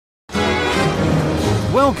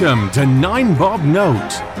Welcome to 9 Bob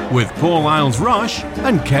Note with Paul Isles-Rush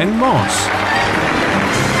and Ken Moss.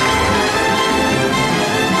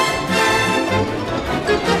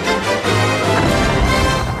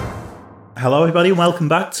 Hello everybody and welcome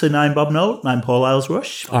back to 9 Bob Note. I'm Paul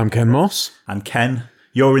Isles-Rush. I'm Ken Moss. And Ken,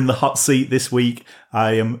 you're in the hot seat this week.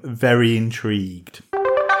 I am very intrigued.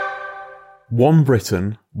 One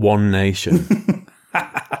Britain, one nation.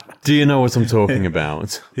 Do you know what I'm talking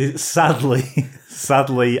about?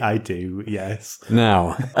 Sadly, I do, yes.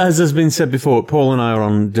 Now, as has been said before, Paul and I are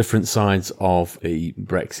on different sides of the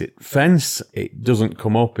Brexit fence. It doesn't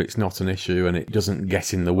come up, it's not an issue, and it doesn't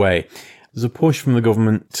get in the way. There's a push from the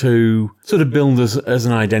government to sort of build us as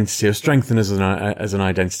an identity, or strengthen us as an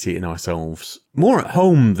identity in ourselves, more at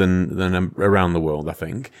home than around the world, I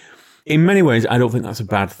think. In many ways, I don't think that's a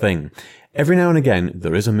bad thing. Every now and again,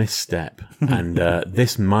 there is a misstep, and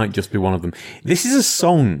this might just be one of them. This is a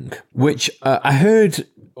song which I heard,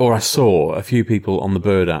 or I saw, a few people on the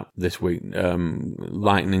Bird app this week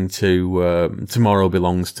likening to Tomorrow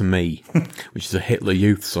Belongs to Me, which is a Hitler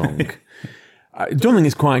Youth song. I don't think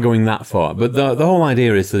it's quite going that far, but the whole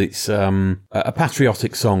idea is that it's a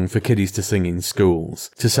patriotic song for kiddies to sing in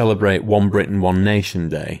schools to celebrate One Britain, One Nation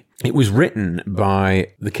Day. It was written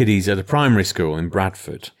by the kiddies at a primary school in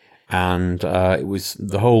Bradford. And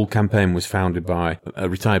the whole campaign was founded by a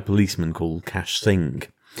retired policeman called Cash Singh.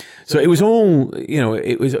 So it was all,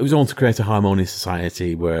 it was all to create a harmonious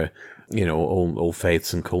society where, all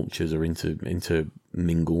faiths and cultures are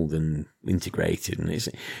intermingled and integrated. And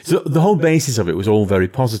so the whole basis of it was all very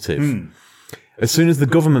positive. As soon as the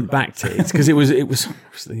government backed it, because it was,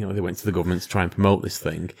 they went to the government to try and promote this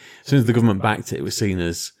thing. As soon as the government backed it, it was seen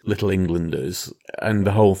as Little Englanders, and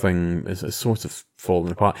the whole thing has sort of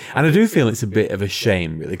fallen apart. And I do feel it's a bit of a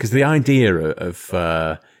shame, really, because the idea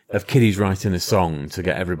of kiddies writing a song to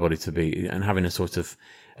get everybody to be, and having a sort of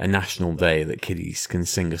a national day that kiddies can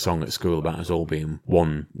sing a song at school about us all being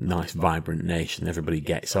one nice, vibrant nation, everybody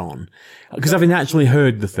gets on. Because having actually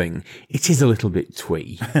heard the thing, it is a little bit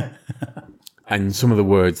twee. And some of the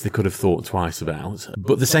words they could have thought twice about.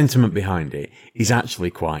 But the sentiment behind it is actually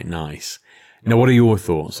quite nice. Now, what are your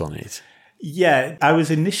thoughts on it? Yeah, I was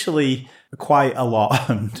initially quite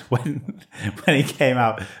alarmed when it came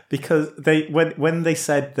out, because when they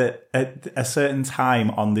said that at a certain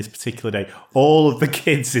time on this particular day, all of the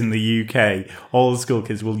kids in the UK, all the school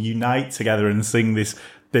kids will unite together and sing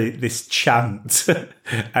this chant,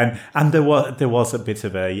 and there was a bit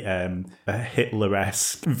of a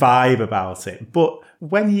Hitler-esque vibe about it. But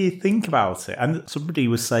when you think about it, and somebody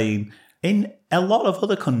was saying, in a lot of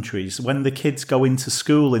other countries, when the kids go into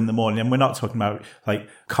school in the morning, and we're not talking about like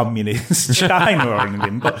communist China or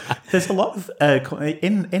anything, but there's a lot of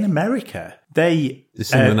in America, they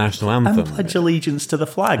sing the national anthem and pledge allegiance to the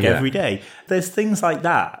flag every day. There's things like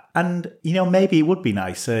that, and maybe it would be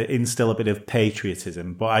nice to instill a bit of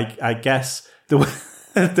patriotism. But I guess the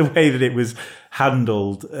way that it was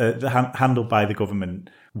handled by the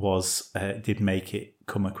government did make it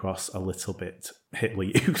come across a little bit Hitler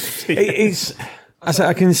Youth.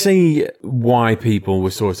 I can see why people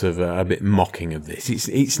were sort of a bit mocking of this.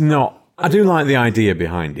 It's not. I do like the idea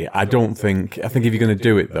behind it. I think if you're going to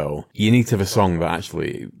do it though, you need to have a song that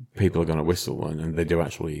actually people are going to whistle and they do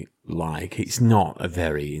actually like. It's not a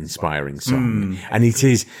very inspiring song. And it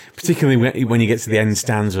is, particularly when you get to the end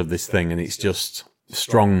stanza of this thing and it's just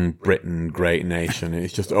strong Britain, great nation.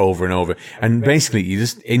 It's just over and over. And basically, you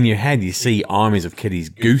just, in your head, you see armies of kiddies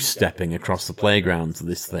goose-stepping across the playground to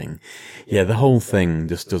this thing. Yeah, the whole thing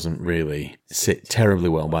just doesn't really sit terribly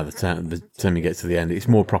well by the time you get to the end. It's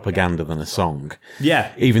more propaganda than a song.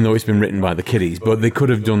 Yeah. Even though it's been written by the kiddies. But they could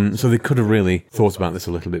have really thought about this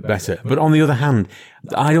a little bit better. But on the other hand,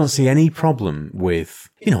 I don't see any problem with,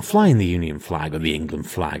 flying the Union flag or the England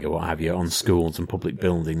flag or what have you on schools and public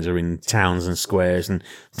buildings or in towns and squares and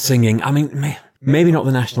singing. I mean, maybe not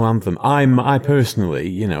the national anthem. I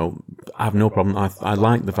personally, I have no problem. I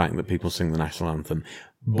like the fact that people sing the national anthem,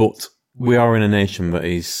 but we are in a nation that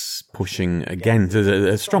is pushing against, there's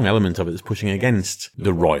a strong element of it that's pushing against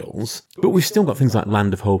the royals, but we've still got things like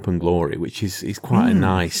Land of Hope and Glory, which is quite a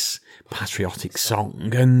nice patriotic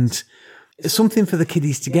song, and it's something for the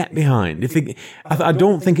kiddies to get behind. I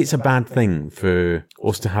don't think it's a bad thing for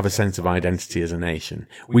us to have a sense of identity as a nation.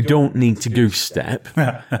 We don't need to goose step.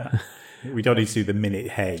 We don't need to do the minute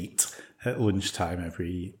hate at lunchtime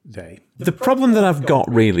every day. The problem that I've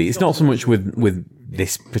got really, it's not so much with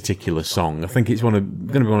this particular song. I think it's going to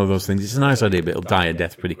be one of those things. It's a nice idea, but it'll die a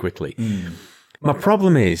death pretty quickly. My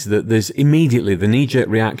problem is that there's immediately the knee-jerk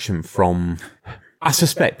reaction from, I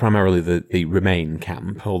suspect primarily the Remain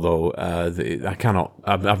camp, although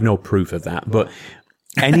I've no proof of that, but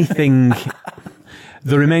anything.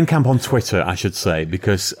 The Remain camp on Twitter, I should say,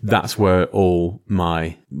 because that's where all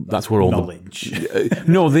knowledge.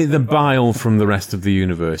 The bile from the rest of the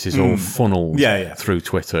universe is all funneled through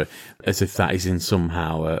Twitter, as if that is in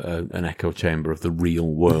somehow an echo chamber of the real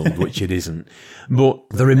world, which it isn't. But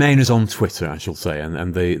the Remainers on Twitter, I shall say,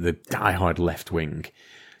 and the diehard left wing,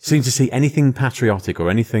 seem to see anything patriotic or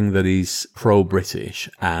anything that is pro-British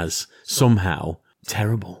as somehow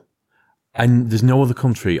terrible. And there's no other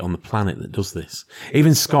country on the planet that does this.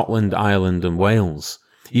 Even Scotland, Ireland and Wales.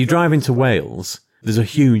 You drive into Wales, there's a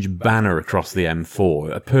huge banner across the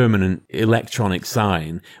M4, a permanent electronic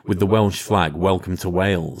sign with the Welsh flag, "Welcome to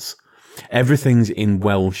Wales." Everything's in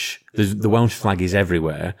Welsh. The Welsh flag is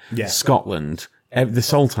everywhere. Yeah. Scotland, the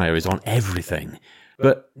saltire is on everything.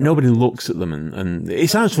 But nobody looks at them, and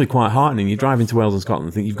it's actually quite heartening. You drive into Wales and Scotland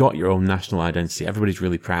and think you've got your own national identity. Everybody's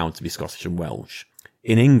really proud to be Scottish and Welsh.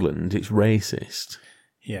 In England, it's racist.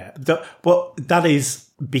 Yeah, but that is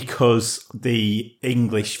because the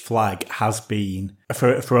English flag has been,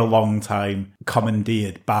 for a long time,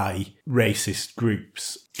 commandeered by racist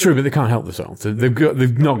groups. True, but they can't help themselves.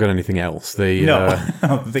 They've not got anything else. They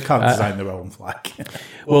can't design their own flag.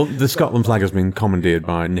 Well, the Scotland flag has been commandeered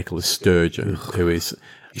by Nicola Sturgeon,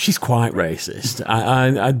 she's quite racist.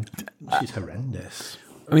 She's horrendous.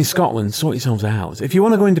 I mean, Scotland, sort yourselves out. If you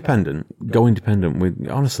want to go independent.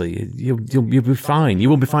 Honestly, you'll be fine. You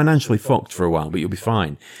will be financially fucked for a while, but you'll be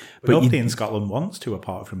fine. But nobody in Scotland wants to,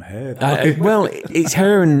 apart from her. Well, it's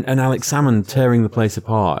her and Alex Salmond tearing the place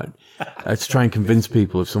apart to try and convince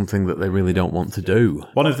people of something that they really don't want to do.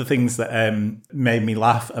 One of the things that made me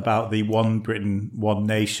laugh about the One Britain, One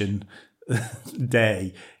Nation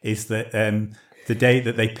day is that the day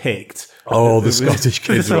that they picked. Oh, the Scottish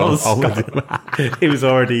kids were on holiday. It was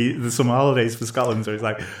already the summer holidays for Scotland, so it's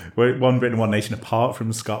like we're One Britain, One Nation apart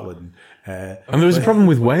from Scotland. And there was a problem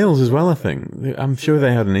with Wales as well, I think. I'm sure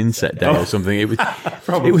they had an inset day or something. It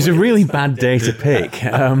was a really bad day to pick.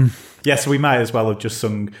 Yes, we might as well have just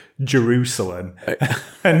sung Jerusalem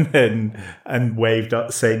and waved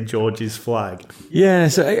up St. George's flag.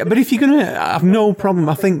 Yeah, but if you're going to have no problem,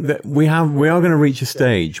 I think that we are going to reach a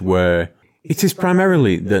stage where it is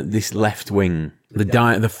primarily this left wing,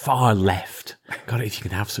 the far left. God, if you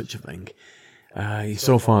can have such a thing. You're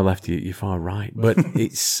so far left, you're far right. But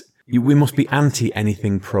we must be anti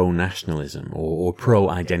anything pro-nationalism or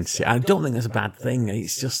pro-identity. I don't think that's a bad thing.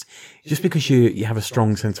 It's just because you have a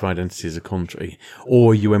strong sense of identity as a country,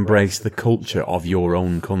 or you embrace the culture of your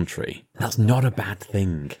own country, that's not a bad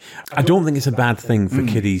thing. I don't think it's a bad thing for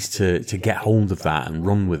kiddies to get hold of that and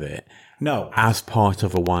run with it. No. As part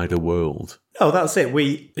of a wider world. No, that's it.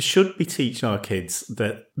 We should be teaching our kids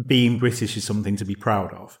that being British is something to be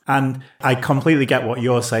proud of. And I completely get what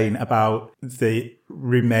you're saying about the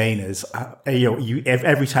Remainers.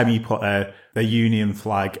 Every time you put a Union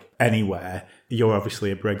flag anywhere, you're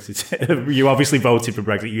obviously a Brexit. You obviously voted for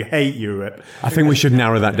Brexit. You hate Europe. I think we should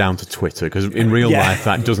narrow that down to Twitter, because in real life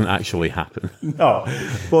that doesn't actually happen. No,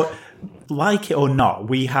 but like it or not,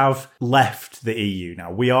 we have left the EU now.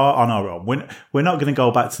 We are on our own. We're not going to go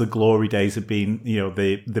back to the glory days of being,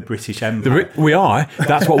 the British Empire. We are.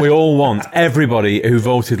 That's what we all want. Everybody who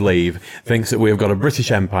voted Leave thinks that we've got a British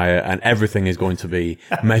Empire and everything is going to be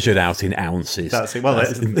measured out in ounces. That's it. Well,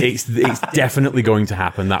 it's definitely going to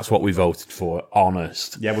happen. That's what we voted for.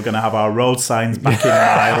 Honest. Yeah, we're going to have our road signs back in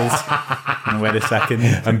miles. And wait a second.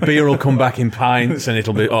 And beer will come back in pints, and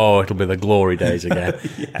it'll be the glory days again.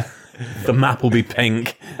 Yeah. The map will be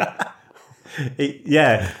pink.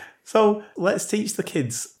 Yeah. So let's teach the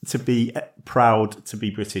kids to be proud to be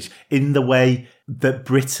British in the way that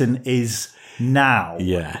Britain is now.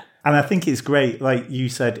 Yeah. And I think it's great. Like you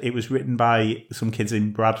said, it was written by some kids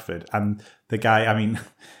in Bradford, and the guy, I mean,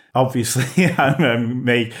 obviously, I'm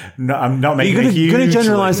not making a huge... You're going to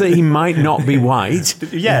generalise that he might not be white.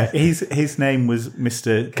 Yeah, his name was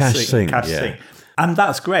Mr. Kash Singh. Singh. And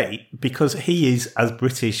that's great because he is as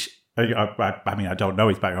British... I mean, I don't know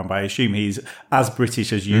his background, but I assume he's as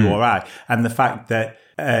British as you or I. And the fact that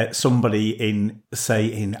somebody in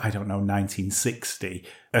 1960,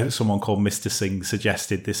 someone called Mr. Singh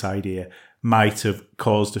suggested this idea might have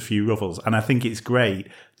caused a few ruffles. And I think it's great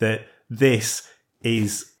that this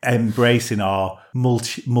is embracing our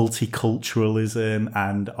multiculturalism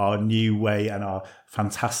and our new way and our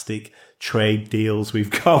fantastic trade deals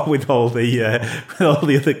we've got with all the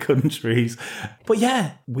other countries. But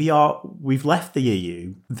yeah, we've left the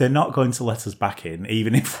EU. They're not going to let us back in,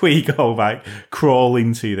 even if we go back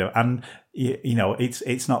crawling to them. And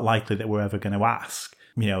it's not likely that we're ever going to ask.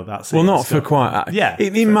 That's well, not for quite. Yeah,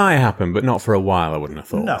 it might happen, but not for a while. I wouldn't have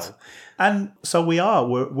thought. No. And so we're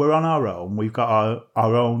on our own. We've got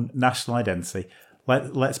our own national identity.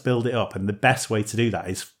 Let's build it up. And the best way to do that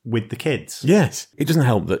is with the kids. Yes. It doesn't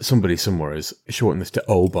help that somebody somewhere has shortened this to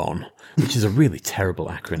OBON, which is a really terrible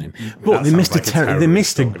acronym. But they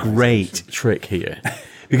missed a great trick here.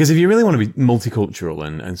 Because if you really want to be multicultural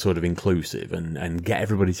and sort of inclusive and get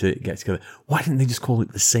everybody to get together, why didn't they just call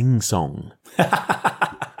it the Sing Song?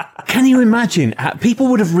 Can you imagine? People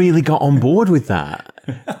would have really got on board with that.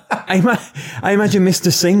 I imagine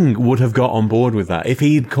Mr. Singh would have got on board with that if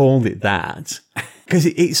he'd called it that. Because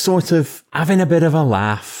it's sort of having a bit of a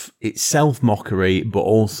laugh. It's self-mockery, but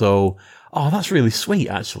also, oh, that's really sweet,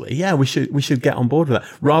 actually. Yeah, we should get on board with that.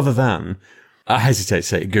 Rather than, I hesitate to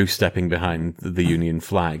say, goose-stepping behind the Union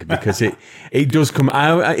flag, because it does come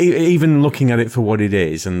out, even looking at it for what it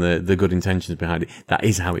is and the good intentions behind it, that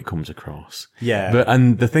is how it comes across. Yeah.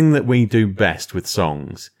 And the thing that we do best with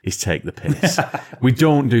songs is take the piss. We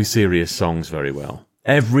don't do serious songs very well.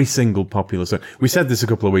 Every single popular song. We said this a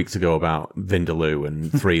couple of weeks ago about Vindaloo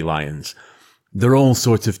and Three Lions. They're all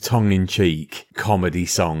sort of tongue-in-cheek comedy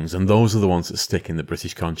songs, and those are the ones that stick in the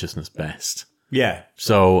British consciousness best. Yeah.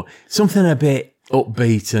 So something a bit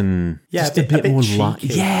upbeat and just a bit more light.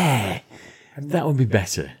 Yeah. That would be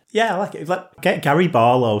better. Yeah, I like it. Get Gary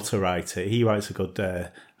Barlow to write it. He writes a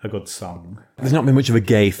good song. There's not been much of a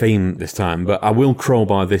gay theme this time, but I will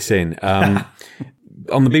crowbar this in.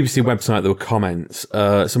 On the BBC website, there were comments.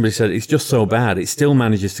 Somebody said, it's just so bad. It still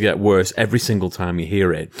manages to get worse every single time you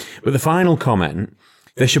hear it. But the final comment,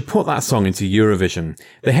 they should put that song into Eurovision.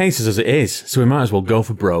 They hate us as it is, so we might as well go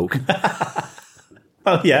for broke.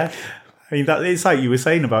 Oh, yeah. I mean, it's like you were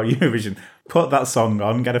saying about Eurovision. Put that song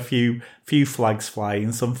on, get a few flags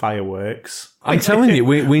flying, some fireworks. I'm telling you,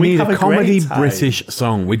 we need a comedy British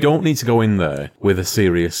song. We don't need to go in there with a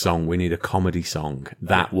serious song. We need a comedy song.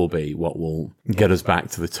 That will be what will get us back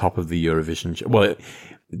to the top of the Eurovision. Well,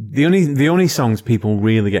 the only songs people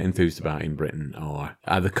really get enthused about in Britain are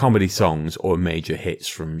either comedy songs or major hits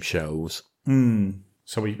from shows.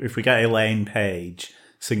 So if we get Elaine Page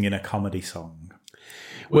singing a comedy song.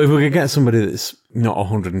 Well, if we could get somebody that's not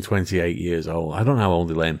 128 years old, I don't know how old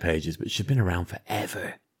Elaine Page is, but she's been around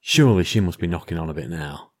forever. Surely she must be knocking on a bit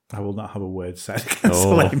now. I will not have a word said against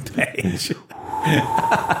Elaine Page.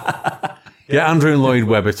 Get Andrew Lloyd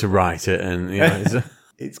Webber to write it, and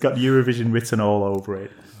it's got Eurovision written all over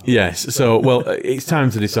it. Yes, so, well, it's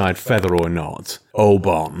time to decide feather or not. Oh,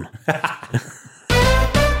 Bon.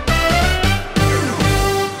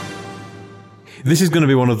 This is going to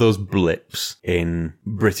be one of those blips in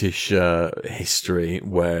British history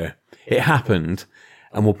where it happened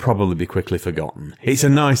and will probably be quickly forgotten. It's a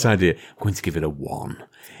nice idea. I'm going to give it a 1.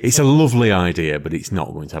 It's a lovely idea, but it's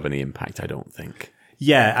not going to have any impact, I don't think.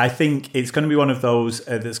 Yeah, I think it's going to be one of those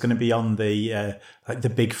that's going to be on the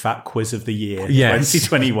big fat quiz of the year, yes.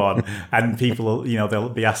 2021, and people, they'll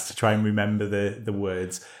be asked to try and remember the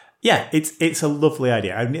words. Yeah, it's a lovely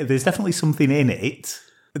idea. I mean, there's definitely something in it.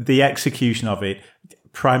 The execution of it,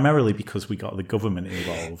 primarily because we got the government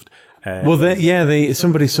involved.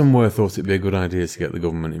 Somebody somewhere thought it'd be a good idea to get the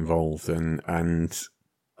government involved, and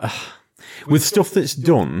with stuff that's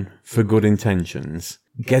done for good intentions,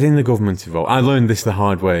 getting the government involved. I learned this the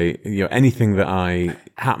hard way. Anything that I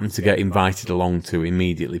happened to get invited along to,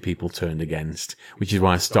 immediately people turned against, which is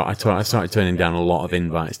why I started turning down a lot of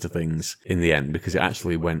invites to things in the end, because it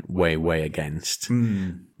actually went way, way against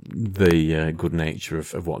the good nature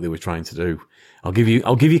of what they were trying to do. I'll give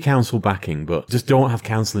you council backing, but just don't have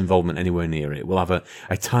council involvement anywhere near it. We'll have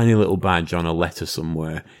a tiny little badge on a letter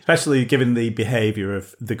somewhere. Especially given the behaviour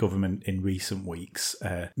of the government in recent weeks,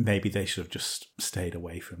 maybe they should have just stayed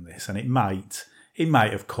away from this, and it might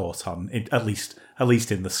have caught on, at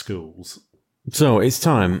least in the schools. So it's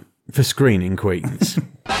time for Screening Queens.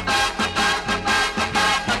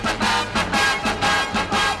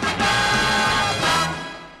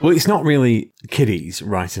 Well, it's not really kiddies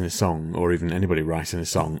writing a song, or even anybody writing a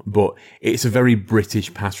song, but it's a very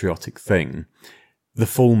British patriotic thing. The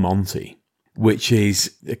Full Monty, which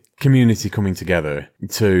is a community coming together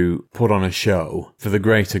to put on a show for the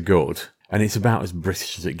greater good. And it's about as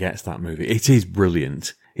British as it gets, that movie. It is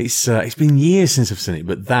brilliant. It's been years since I've seen it,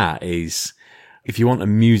 but that is, if you want a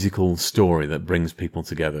musical story that brings people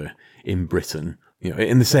together in Britain,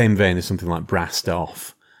 in the same vein as something like Brassed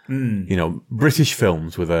Off. British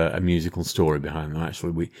films with a musical story behind them.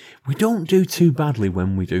 Actually, we don't do too badly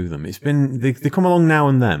when we do them. They come along now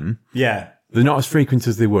and then. Yeah, they're not as frequent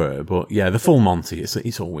as they were, but yeah, The Full Monty.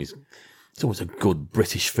 It's always a good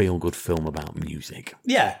British feel good film about music.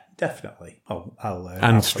 Yeah, definitely.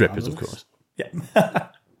 And strippers, of course. Yeah,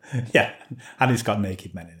 yeah, and it's got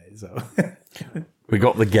naked men in it. So We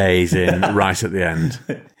got the gays in right at the end.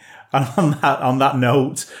 And on that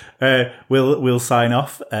note, we'll sign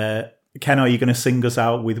off. Ken, are you going to sing us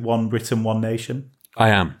out with One Britain, One Nation? I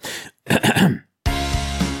am.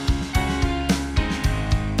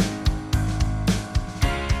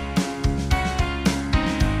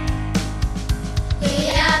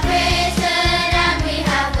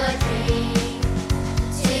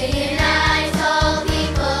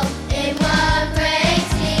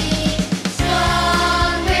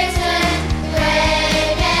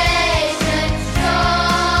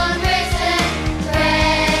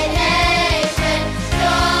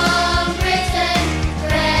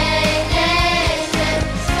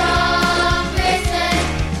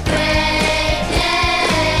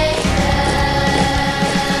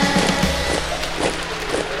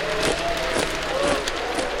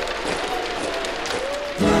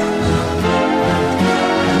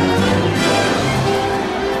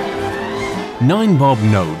 Nine Bob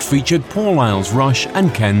Note featured Paul Isles-Rush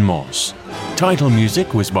and Ken Moss. Title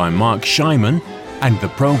music was by Mark Shyman, and the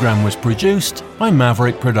programme was produced by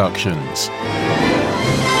Maverick Productions.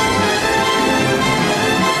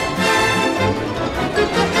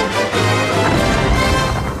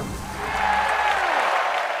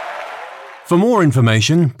 For more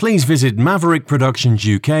information, please visit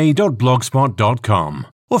maverickproductionsuk.blogspot.com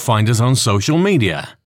or find us on social media.